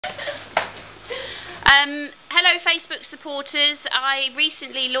Hello Facebook supporters, I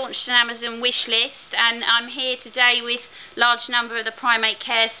recently launched an Amazon wish list and I'm here today with a large number of the primate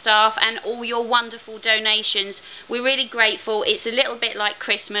care staff and all your wonderful donations. We're really grateful. It's a little bit like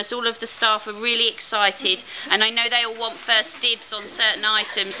Christmas. All of the staff are really excited and I know they all want first dibs on certain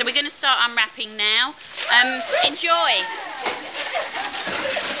items. So we're going to start unwrapping now. Enjoy!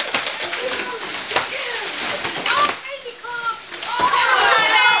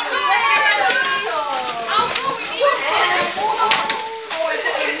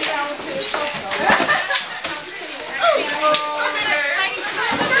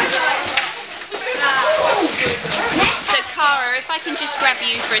 If I can just grab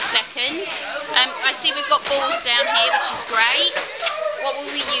you for a second. I see we've got balls down here, which is great. What will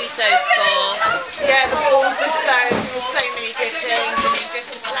we use those for? Yeah, the balls are for so many good things. I mean, just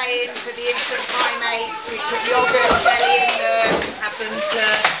to play in for the infant primates. We put yogurt and jelly in them, have them to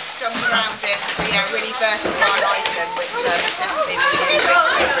jump around in. So yeah, really versatile item, which definitely will be used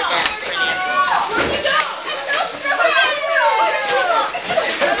over again. Brilliant.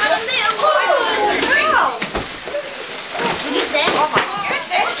 Oh my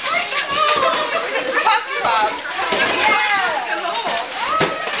goodness! It's a tub club.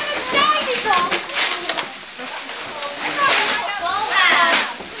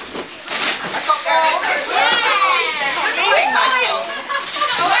 I've got balls. I'm leaving my things.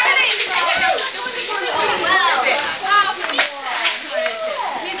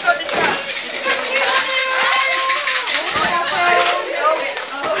 He's got the truck.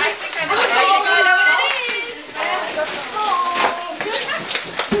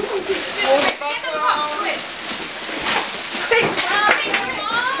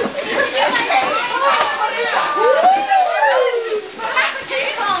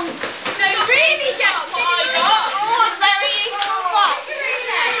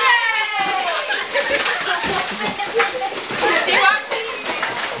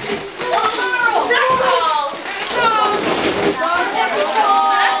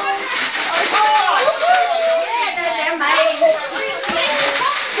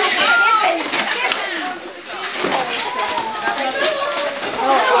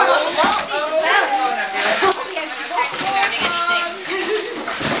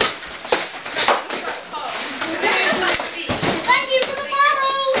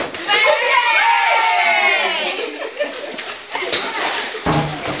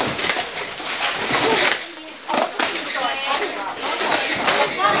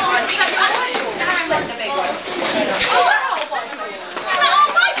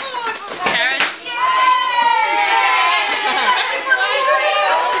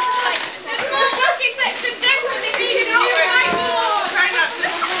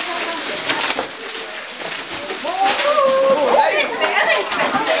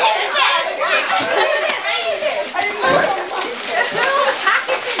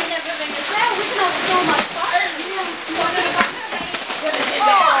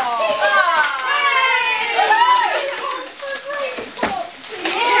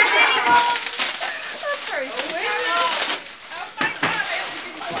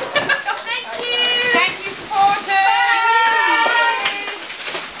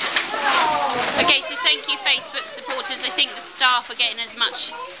 Facebook supporters. I think the staff are getting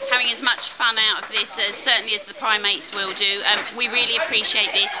having as much fun out of this certainly as the primates will do. We really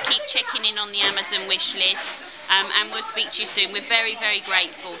appreciate this. Keep checking in on the Amazon wish list and we'll speak to you soon. We're very, very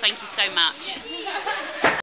grateful. Thank you so much.